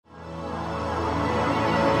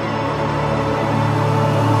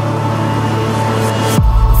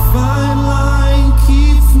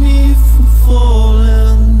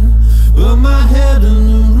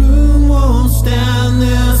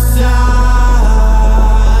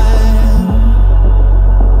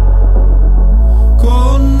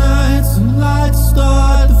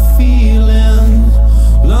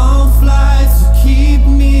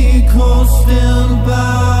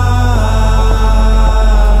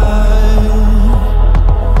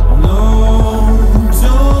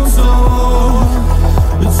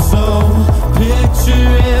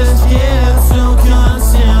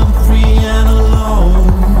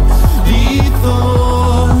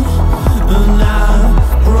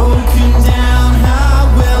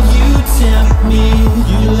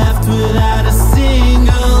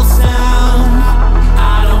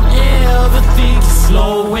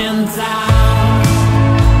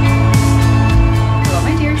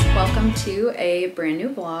to a brand new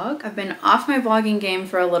vlog. I've been off my vlogging game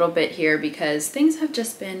for a little bit here because things have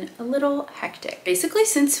just been a little hectic. Basically,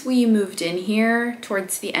 since we moved in here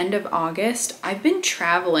towards the end of August, I've been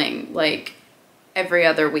traveling like every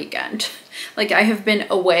other weekend. Like I have been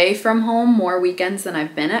away from home more weekends than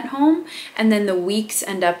I've been at home, and then the weeks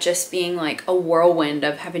end up just being like a whirlwind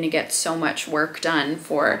of having to get so much work done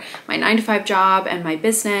for my 9-to-5 job and my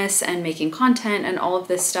business and making content and all of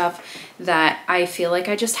this stuff that I feel like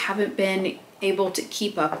I just haven't been able to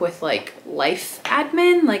keep up with like life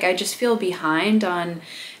admin. Like I just feel behind on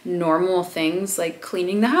normal things like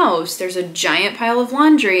cleaning the house. There's a giant pile of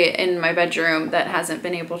laundry in my bedroom that hasn't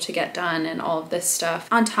been able to get done and all of this stuff.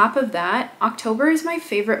 On top of that, October is my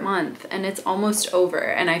favorite month and it's almost over,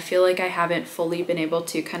 and I feel like I haven't fully been able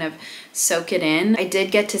to kind of soak it in. I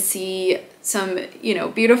did get to see some, you know,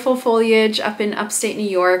 beautiful foliage up in upstate New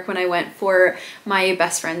York when I went for my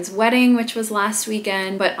best friend's wedding, which was last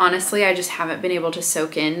weekend. But honestly, I just haven't been able to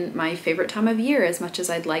soak in my favorite time of year as much as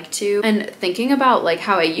I'd like to. And thinking about like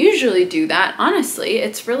how I usually do that, honestly,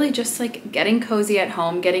 it's really just like getting cozy at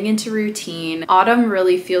home, getting into routine. Autumn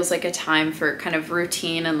really feels like a time for kind of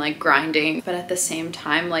routine and like grinding, but at the same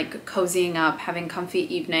time, like cozying up, having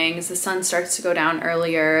comfy evenings. The sun starts to go down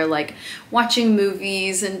earlier, like watching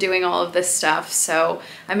movies and doing all of this stuff. So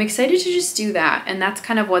I'm excited to just do that. And that's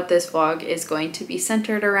kind of what this vlog is going to be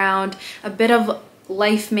centered around. A bit of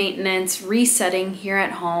life maintenance, resetting here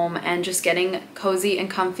at home, and just getting cozy and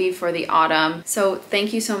comfy for the autumn. So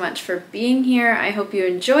thank you so much for being here. I hope you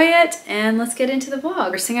enjoy it, and let's get into the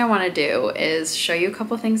vlog. First thing I want to do is show you a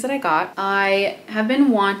couple things that I got. I have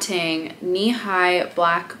been wanting knee-high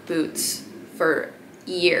black boots for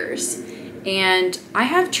years, and I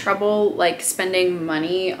have trouble like spending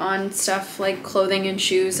money on stuff like clothing and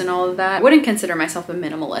shoes and all of that. I wouldn't consider myself a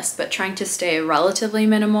minimalist, but trying to stay relatively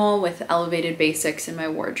minimal with elevated basics in my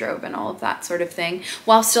wardrobe and all of that sort of thing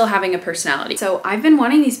while still having a personality. So I've been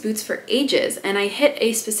wanting these boots for ages, and I hit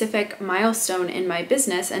a specific milestone in my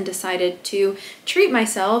business and decided to treat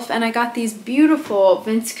myself, and I got these beautiful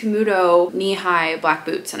Vince Camuto knee-high black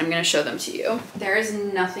boots, and I'm gonna show them to you. There is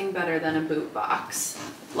nothing better than a boot box.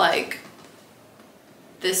 Like,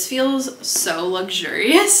 this feels so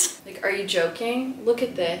luxurious. Like, are you joking? Look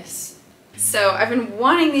at this. So I've been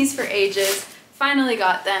wanting these for ages, finally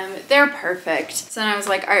got them. They're perfect. So then I was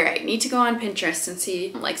like, all right, need to go on Pinterest and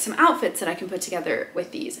see like some outfits that I can put together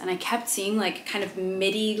with these. And I kept seeing like kind of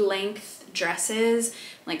midi length dresses,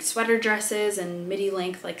 like sweater dresses and midi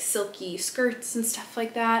length like silky skirts and stuff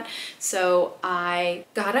like that. So I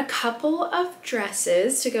got a couple of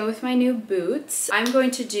dresses to go with my new boots. I'm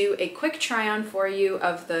going to do a quick try on for you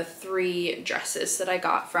of the 3 dresses that I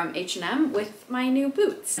got from H&M with my new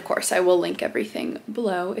boots. Of course, I will link everything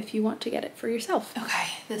below if you want to get it for yourself. Okay,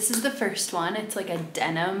 this is the first one. It's like a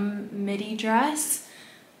denim midi dress,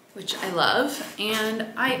 which I love. And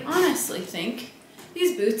I honestly think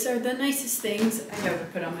these boots are the nicest things I've ever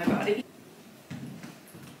put on my body.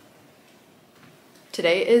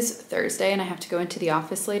 Today is Thursday and I have to go into the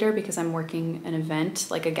office later because I'm working an event,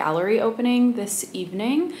 like a gallery opening this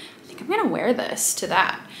evening. I think I'm gonna wear this to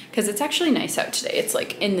that because it's actually nice out today. It's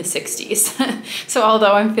like in the 60s. So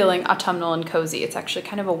although I'm feeling autumnal and cozy, it's actually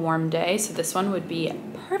kind of a warm day. So this one would be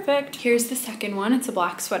perfect. Here's the second one. It's a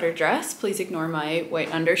black sweater dress. Please ignore my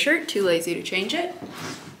white undershirt, too lazy to change it.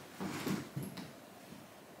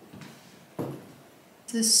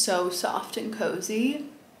 This is so soft and cozy,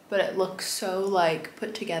 but it looks so like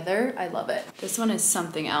put together. I love it. This one is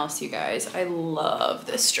something else, you guys. I love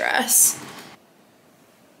this dress.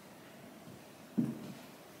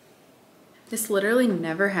 This literally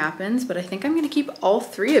never happens, but I think I'm gonna keep all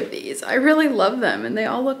 3 of these. I really love them and they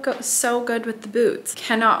all look so good with the boots.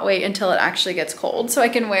 Cannot wait until it actually gets cold so I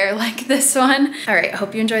can wear like this one. All right,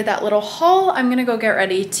 hope you enjoyed that little haul. I'm gonna go get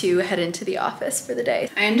ready to head into the office for the day.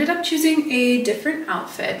 I ended up choosing a different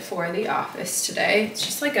outfit for the office today. It's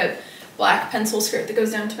just like a black pencil skirt that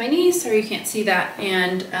goes down to my knees, sorry you can't see that,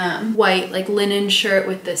 and white like linen shirt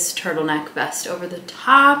with this turtleneck vest over the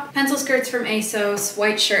top. Pencil skirt's from ASOS,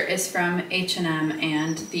 white shirt is from H&M,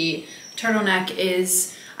 and the turtleneck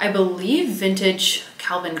is, I believe, vintage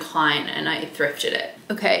Calvin Klein, and I thrifted it.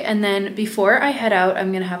 Okay, and then before I head out,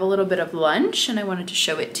 I'm gonna have a little bit of lunch, and I wanted to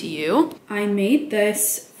show it to you. I made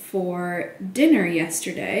this for dinner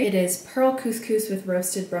yesterday. It is pearl couscous with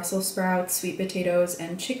roasted Brussels sprouts, sweet potatoes,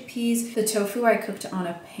 and chickpeas. The tofu I cooked on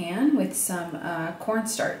a pan with some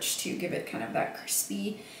cornstarch to give it kind of that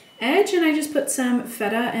crispy edge, and I just put some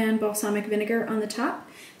feta and balsamic vinegar on the top.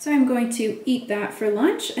 So I'm going to eat that for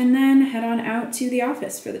lunch and then head on out to the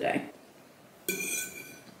office for the day.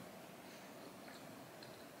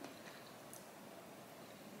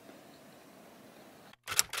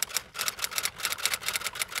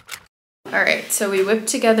 All right, so we whipped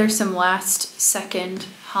together some last second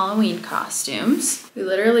Halloween costumes. We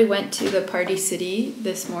literally went to the Party City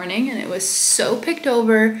this morning and it was so picked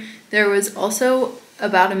over. There was also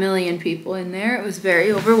about 1 million people in there. It was very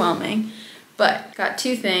overwhelming, but got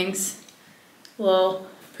 2 things. A little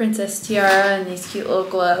princess tiara and these cute little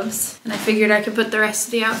gloves. And I figured I could put the rest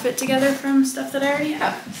of the outfit together from stuff that I already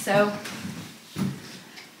have. So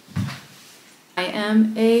I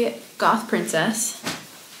am a goth princess.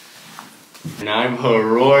 And I'm her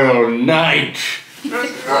royal knight.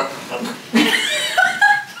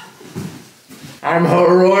 I'm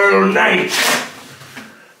her royal knight.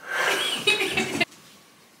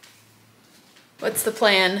 What's the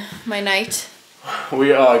plan, my knight?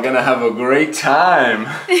 We are gonna have a great time.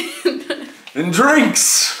 And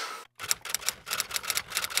drinks.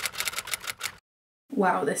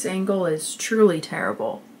 Wow, this angle is truly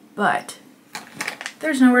terrible, but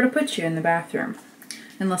there's nowhere to put you in the bathroom.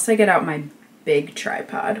 Unless I get out my big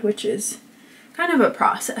tripod, which is kind of a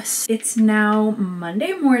process. It's now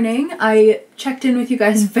Monday morning. I checked in with you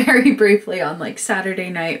guys very briefly on like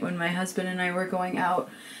Saturday night when my husband and I were going out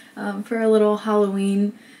for a little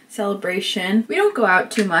Halloween celebration. We don't go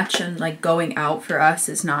out too much, and like going out for us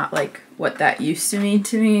is not like what that used to mean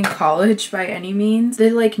to me in college by any means.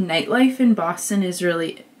 The like nightlife in Boston is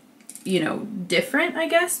really, you know, different, I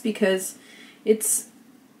guess, because it's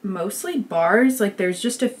mostly bars. Like there's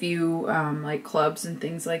just a few like clubs and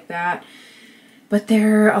things like that, but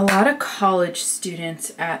there are a lot of college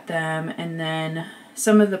students at them, and then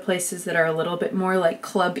some of the places that are a little bit more like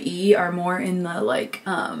Club E are more in the like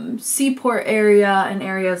Seaport area and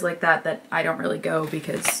areas like that that I don't really go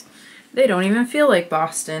because they don't even feel like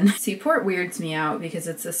Boston. Seaport weirds me out because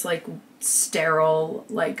it's this like sterile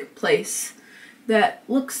like place that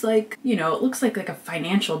looks like, you know, it looks like a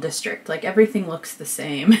financial district. Like everything looks the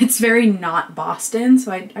same. It's very not Boston,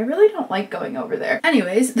 so I really don't like going over there.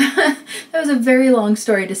 Anyways, that was a very long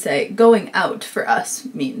story to say. Going out for us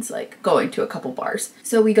means like going to a couple bars.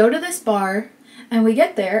 So we go to this bar and we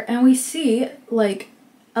get there and we see like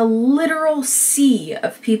a literal sea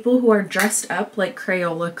of people who are dressed up like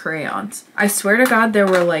Crayola crayons. I swear to God, there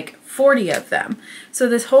were like 40 of them. So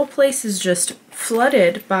this whole place is just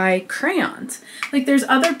flooded by crayons. Like there's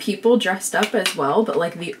other people dressed up as well, but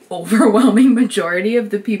like the overwhelming majority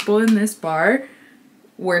of the people in this bar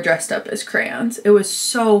were dressed up as crayons. It was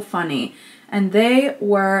so funny. And they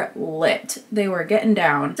were lit. They were getting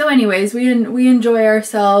down. So anyways, we enjoy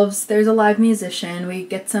ourselves. There's a live musician. We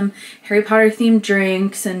get some Harry Potter themed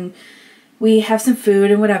drinks and we have some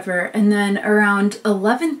food and whatever. And then around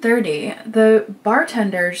 11:30, the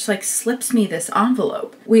bartender just like slips me this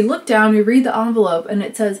envelope. We look down, we read the envelope, and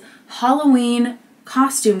it says Halloween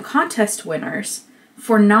costume contest winners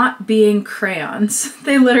for not being crayons.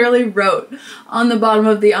 They literally wrote on the bottom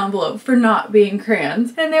of the envelope for not being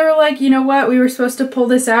crayons. And they were like, you know what? We were supposed to pull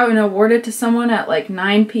this out and award it to someone at like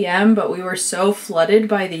 9 p.m. but we were so flooded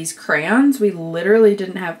by these crayons, we literally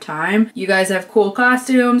didn't have time. You guys have cool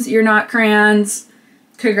costumes. You're not crayons.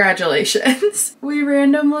 Congratulations. We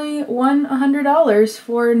randomly won $100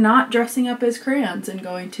 for not dressing up as crayons and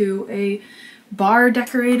going to a bar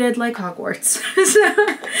decorated like Hogwarts.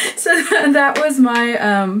 so that was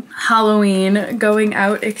my Halloween going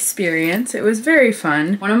out experience. It was very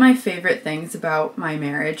fun. One of my favorite things about my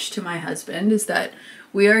marriage to my husband is that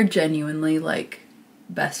we are genuinely like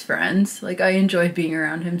best friends. Like I enjoy being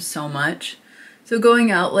around him so much. So going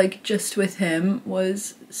out like just with him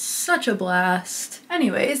was such a blast.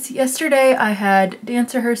 Anyways, yesterday I had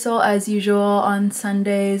dance rehearsal as usual on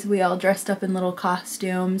Sundays. We all dressed up in little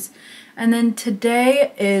costumes. And then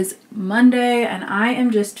today is Monday and I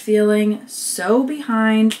am just feeling so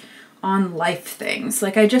behind on life things.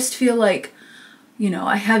 Like I just feel like, you know,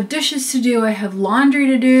 I have dishes to do, I have laundry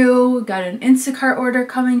to do, got an Instacart order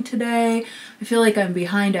coming today. I feel like I'm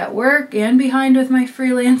behind at work and behind with my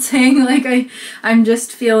freelancing. Like I'm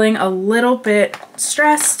just feeling a little bit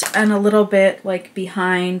stressed and a little bit like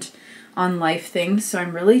behind on life things. So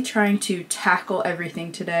I'm really trying to tackle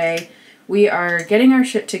everything today. We are getting our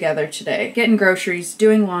shit together today, getting groceries,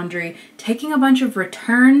 doing laundry, taking a bunch of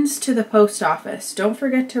returns to the post office. Don't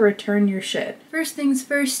forget to return your shit. First things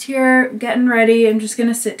first here, getting ready. I'm just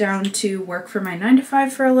gonna sit down to work for my 9 to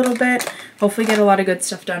 5 for a little bit. Hopefully get a lot of good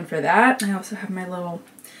stuff done for that. I also have my little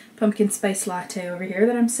pumpkin spice latte over here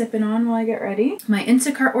that I'm sipping on while I get ready. My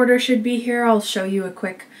Instacart order should be here. I'll show you a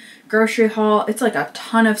quick grocery haul. It's like a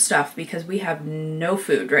ton of stuff because we have no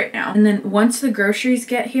food right now. And then once the groceries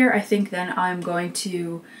get here, I think then I'm going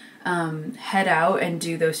to head out and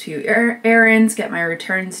do those few errands, get my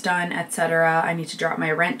returns done, etc. I need to drop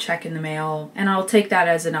my rent check in the mail, and I'll take that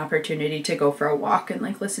as an opportunity to go for a walk and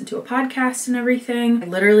like listen to a podcast and everything. I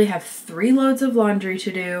literally have 3 loads of laundry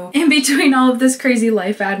to do. In between all of this crazy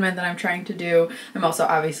life admin that I'm trying to do, I'm also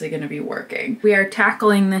obviously going to be working. We are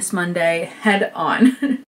tackling this Monday head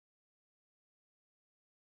on.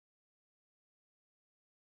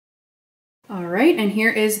 All right, and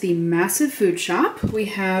here is the massive food shop. We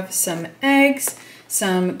have some eggs,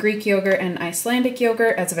 some Greek yogurt and Icelandic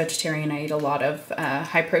yogurt. As a vegetarian, I eat a lot of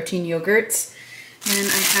high protein yogurts. Then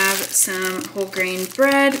I have some whole grain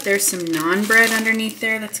bread. There's some naan bread underneath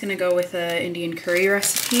there. That's gonna go with an Indian curry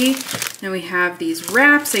recipe. Then we have these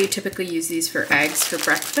wraps. I typically use these for eggs for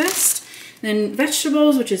breakfast. Then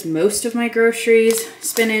vegetables, which is most of my groceries,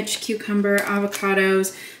 spinach, cucumber,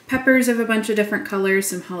 avocados, peppers of a bunch of different colors,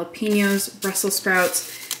 some jalapenos, Brussels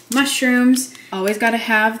sprouts, mushrooms. Always gotta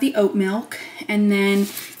have the oat milk. And then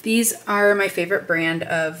these are my favorite brand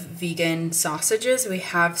of vegan sausages. We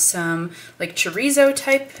have some like chorizo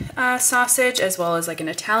type sausage, as well as like an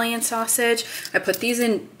Italian sausage. I put these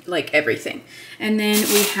in like everything. And then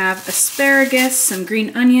we have asparagus, some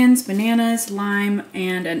green onions, bananas, lime,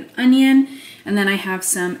 and an onion. And then I have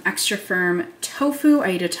some extra firm tofu.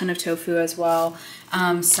 I eat a ton of tofu as well.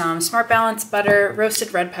 Some Smart Balance butter,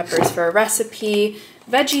 roasted red peppers for a recipe,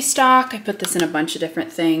 veggie stock. I put this in a bunch of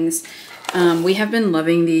different things. We have been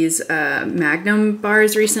loving these Magnum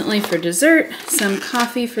bars recently for dessert, some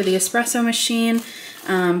coffee for the espresso machine,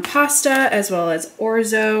 pasta as well as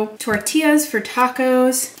orzo, tortillas for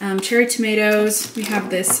tacos, cherry tomatoes. We have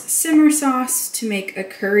this simmer sauce to make a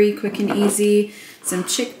curry quick and easy, some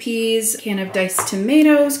chickpeas, can of diced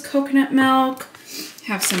tomatoes, coconut milk,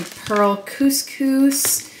 have some pearl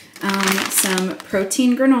couscous, some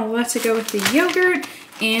protein granola to go with the yogurt,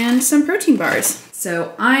 and some protein bars.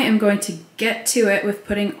 So I am going to get to it with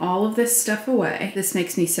putting all of this stuff away. This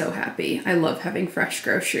makes me so happy. I love having fresh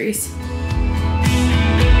groceries.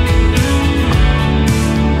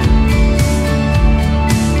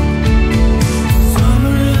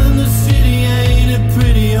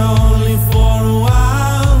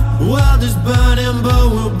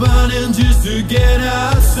 To get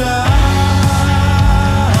outside,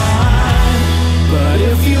 but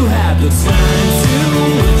if you had the time to,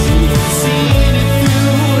 would you have seen it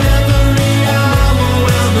through every hour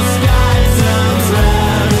when the sky turns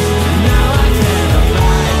red? Now I can't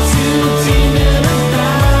abide to dreaming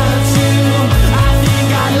about you. I think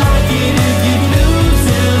I'd like it if you'd lose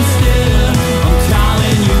instead. I'm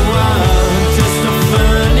calling you up just to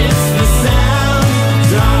furnish the sound,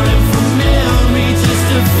 drawing from memory just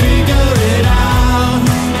to figure it out,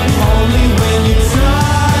 and only when you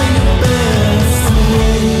try your best to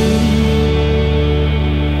wait,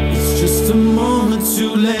 it's just a moment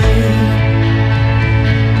too late.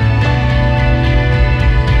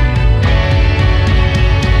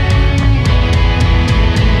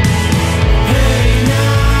 Hey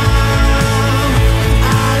now,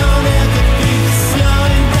 I don't ever think of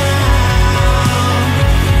slowing down.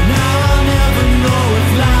 Now I'll never know if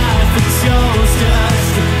life is yours just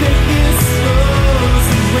to pick its rose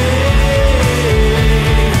away.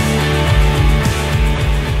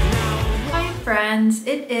 Hi friends,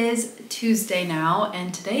 it is Tuesday now,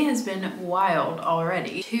 and today has been wild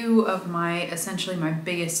already. 2 of essentially my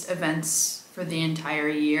biggest events for the entire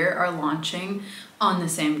year are launching on the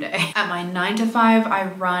same day. At my 9 to 5, I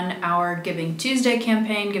run our Giving Tuesday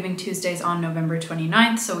campaign. Giving Tuesday's on November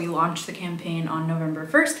 29th, so we launched the campaign on November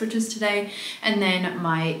 1st, which is today. And then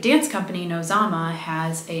my dance company, Nozama,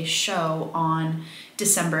 has a show on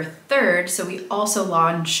December 3rd, so we also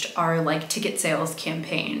launched our like ticket sales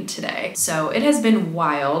campaign today. So it has been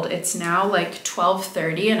wild. It's now like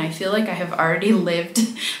 12:30 and I feel like I have already lived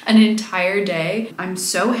an entire day. I'm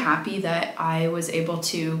so happy that I was able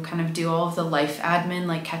to kind of do all of the life admin,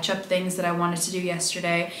 like catch up things that I wanted to do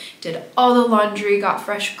yesterday, did all the laundry, got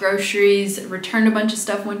fresh groceries, returned a bunch of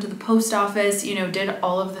stuff, went to the post office, you know, did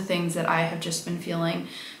all of the things that I have just been feeling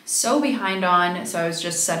so behind on. So I was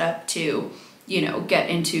just set up to, you know, get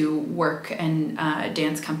into work and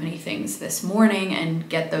dance company things this morning and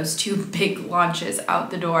get those 2 big launches out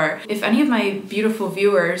the door. If any of my beautiful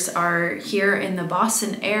viewers are here in the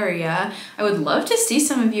Boston area, I would love to see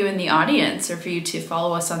some of you in the audience, or for you to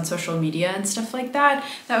follow us on social media and stuff like that.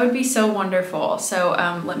 That would be so wonderful. So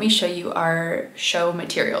let me show you our show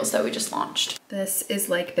materials that we just launched. This is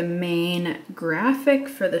like the main graphic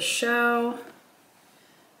for the show.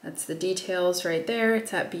 That's the details right there.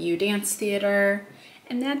 It's at BU Dance Theater.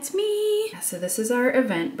 And that's me. So this is our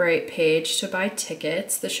Eventbrite page to buy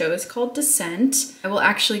tickets. The show is called Descent. I will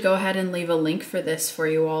actually go ahead and leave a link for this for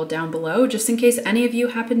you all down below, just in case any of you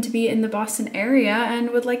happen to be in the Boston area and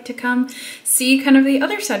would like to come see kind of the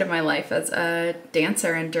other side of my life as a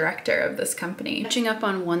dancer and director of this company. Catching up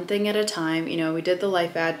on one thing at a time, you know, we did the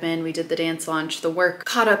life admin, we did the dance launch, the work,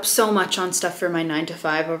 caught up so much on stuff for my 9 to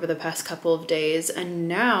 5 over the past couple of days, and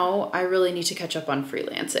now I really need to catch up on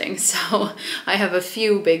freelancing. So I have a few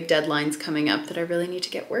big deadlines coming up that I really need to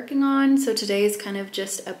get working on. So today is kind of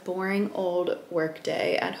just a boring old work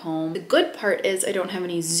day at home. The good part is I don't have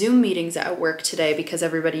any Zoom meetings at work today because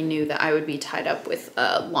everybody knew that I would be tied up with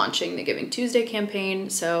launching the Giving Tuesday campaign.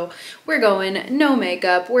 So we're going no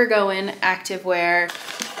makeup, we're going activewear.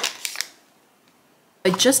 I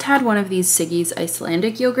just had one of these Siggy's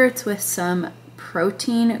Icelandic yogurts with some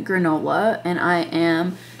protein granola, and I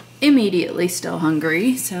am immediately still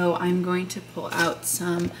hungry, so I'm going to pull out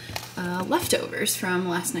some leftovers from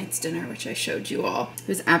last night's dinner, which I showed you all. It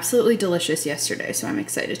was absolutely delicious yesterday, so I'm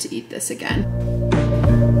excited to eat this again.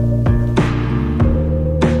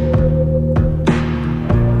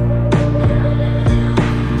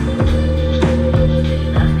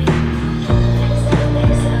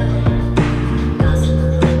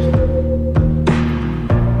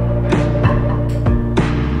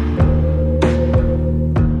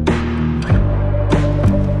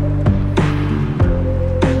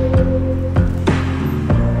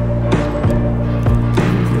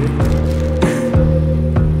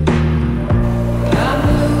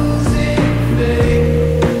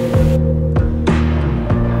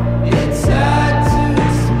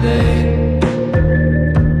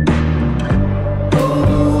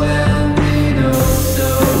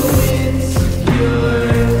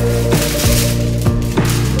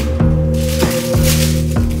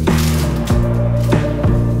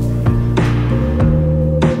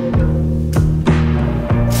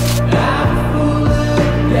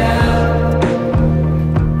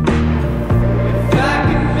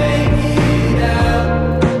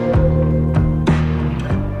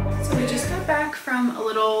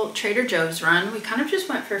 Trader Joe's run. We kind of just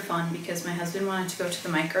went for fun because my husband wanted to go to the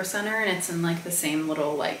Micro Center, and it's in like the same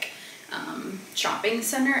little like shopping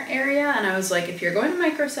center area, and I was like, if you're going to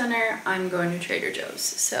Micro Center, I'm going to Trader Joe's.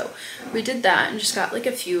 So we did that and just got like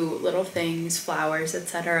a few little things, flowers,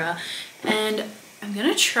 etc. And I'm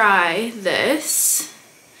gonna try this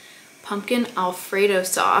pumpkin Alfredo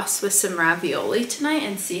sauce with some ravioli tonight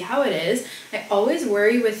and see how it is. I always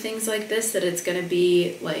worry with things like this that it's gonna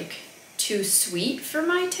be like too sweet for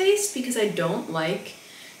my taste because I don't like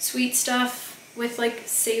sweet stuff with like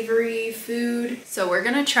savory food. So we're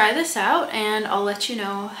gonna try this out and I'll let you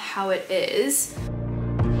know how it is.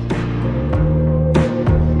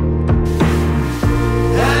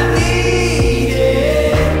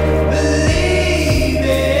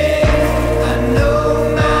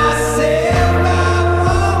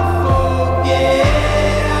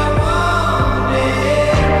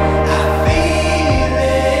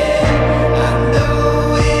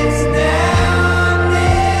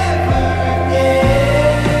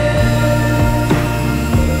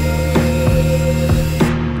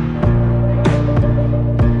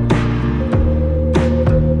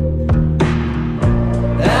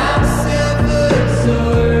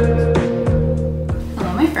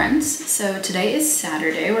 So today is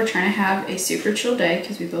Saturday. We're trying to have a super chill day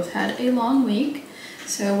because we both had a long week.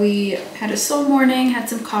 So we had a slow morning, had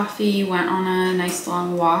some coffee, went on a nice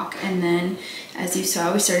long walk, and then as you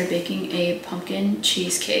saw, we started baking a pumpkin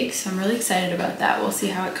cheesecake. So I'm really excited about that. We'll see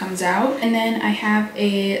how it comes out. And then I have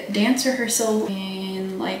a dance rehearsal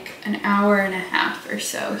in like an hour and a half or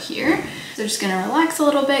so here. So just gonna relax a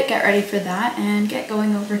little bit, get ready for that, and get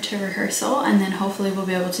going over to rehearsal. And then hopefully we'll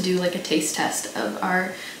be able to do like a taste test of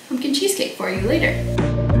our pumpkin cheesecake for you later.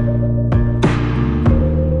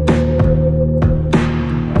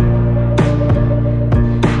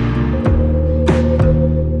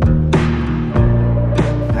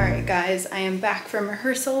 Alright guys, I am back from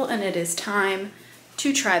rehearsal and it is time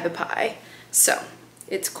to try the pie. So,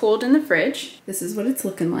 it's cooled in the fridge. This is what it's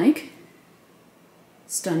looking like.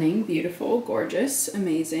 Stunning, beautiful, gorgeous,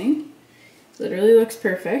 amazing. Literally looks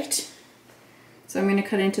perfect. So I'm gonna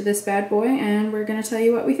cut into this bad boy and we're gonna tell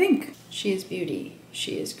you what we think. She is beauty,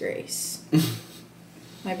 she is grace.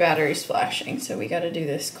 My battery's flashing, so we gotta do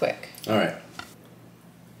this quick. All right.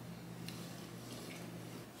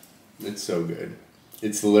 It's so good.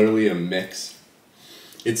 It's literally a mix.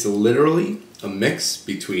 It's literally a mix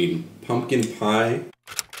between pumpkin pie .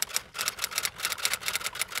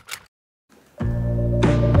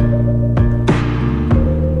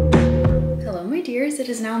 It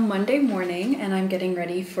is now Monday morning and I'm getting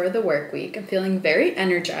ready for the work week. I'm feeling very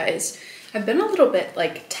energized. I've been a little bit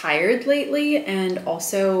like tired lately, and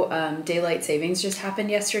also daylight savings just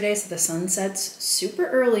happened yesterday, so the sun sets super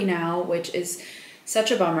early now, which is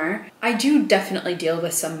such a bummer. I do definitely deal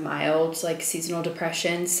with some mild like seasonal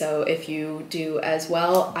depression, so if you do as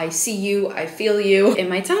well, I see you, I feel you. It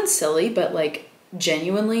might sound silly, but like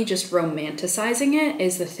genuinely just romanticizing it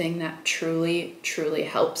is the thing that truly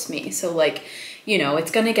helps me. So like, you know,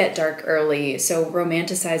 it's gonna get dark early, so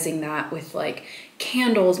romanticizing that with like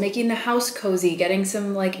candles, making the house cozy, getting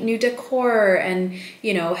some like new decor, and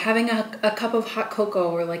you know, having a cup of hot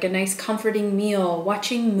cocoa or like a nice comforting meal,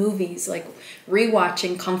 watching movies, like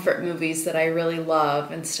rewatching comfort movies that I really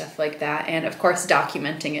love and stuff like that, and of course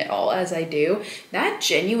documenting it all as I do. That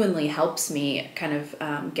genuinely helps me kind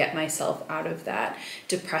of get myself out of that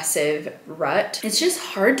depressive rut. It's just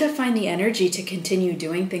hard to find the energy to continue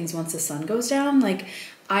doing things once the sun goes down. Like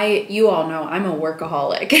you all know I'm a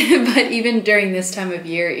workaholic, but even during this time of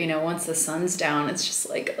year, you know, once the sun's down, it's just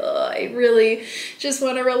like, I really just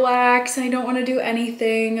want to relax. I don't want to do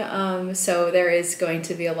anything. So there is going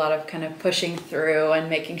to be a lot of kind of pushing through and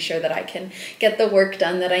making sure that I can get the work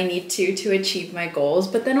done that I need to achieve my goals,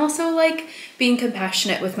 but then also like being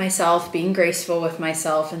compassionate with myself, being graceful with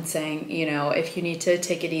myself, and saying, you know, if you need to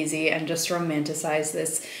take it easy and just romanticize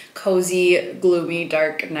this cozy, gloomy,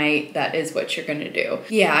 dark night, that is what you're gonna do.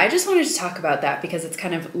 Yeah, I just wanted to talk about that because it's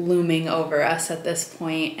kind of looming over us at this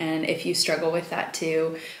point, and if you struggle with that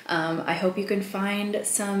too, I hope you can find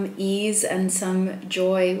some ease and some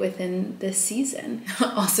joy within this season.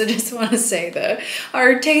 Also, just want to say that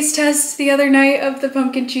our taste test the other night of the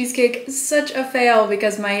pumpkin cheesecake is such a fail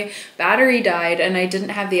because my battery died and I didn't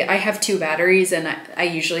have I have two batteries, and I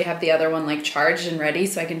usually have the other one like charged and ready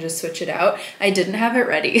so I can just switch it out. I didn't have it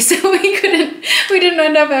ready, so we didn't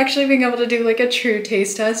end up actually being able to do like a true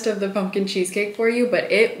taste test of the pumpkin cheesecake for you,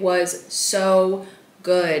 but it was so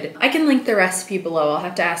good. I can link the recipe below. I'll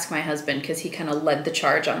have to ask my husband because he kind of led the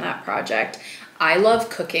charge on that project. I love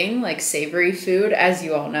cooking, like savory food. As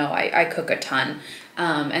you all know, I cook a ton.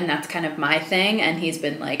 And that's kind of my thing, and he's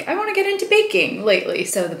been like, I want to get into baking lately.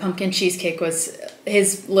 So the pumpkin cheesecake was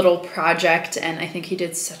his little project, and I think he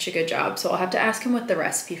did such a good job. So I'll have to ask him what the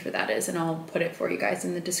recipe for that is, and I'll put it for you guys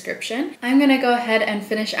in the description. I'm gonna go ahead and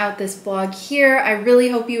finish out this vlog here. I really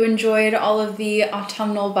hope you enjoyed all of the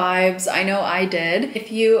autumnal vibes. I know I did.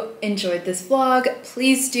 If you enjoyed this vlog,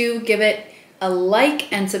 please do give it a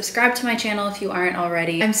like and subscribe to my channel if you aren't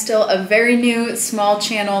already. I'm still a very new, small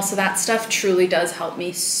channel, so that stuff truly does help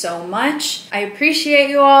me so much. I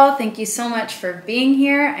appreciate you all. Thank you so much for being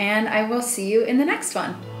here, and I will see you in the next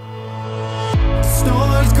one.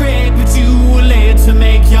 Story's great, but you were late to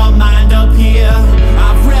make your mind up here.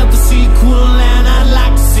 I've read the sequel and I'd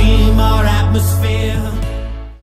like to see more atmosphere.